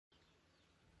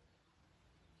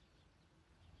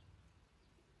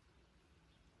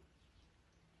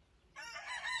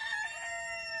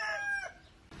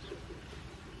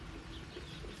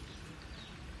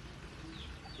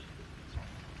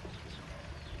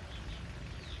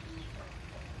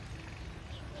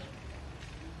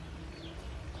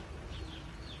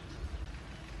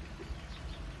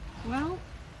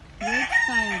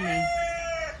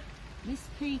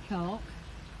peacock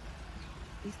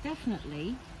is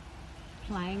definitely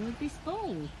playing with this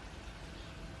ball.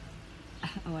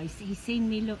 Oh, he's seen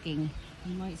me looking.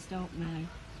 He might stop now.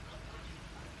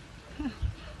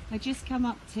 I just come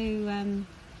up to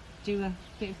do a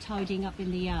bit of tidying up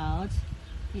in the yard.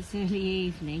 It's early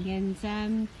evening,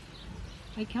 and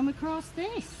I come across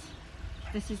this.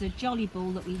 This is a jolly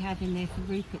ball that we have in there for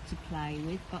Ruppert to play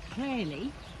with, but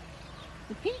clearly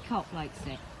the peacock likes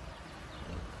it.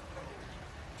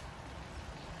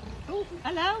 Oh,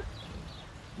 hello.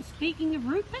 Speaking of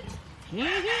Ruppert, here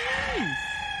he is.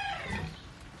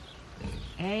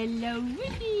 Hello,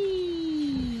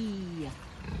 Rippy.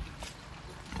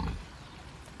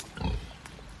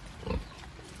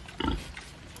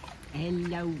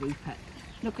 Hello, Ruppert.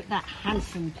 Look at that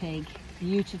handsome pig.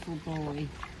 Beautiful boy.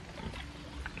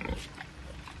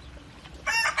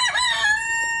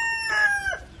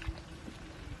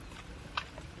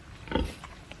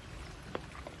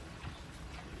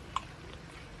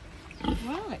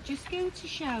 Well, it just goes to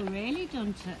show, really,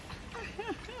 doesn't it?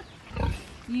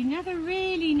 You never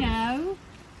really know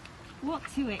what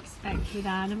to expect with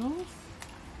animals.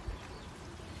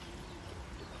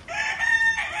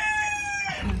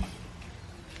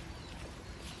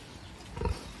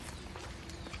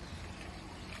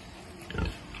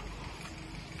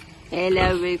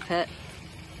 Hello, Ruppert.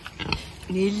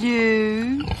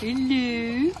 Hello,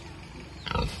 hello.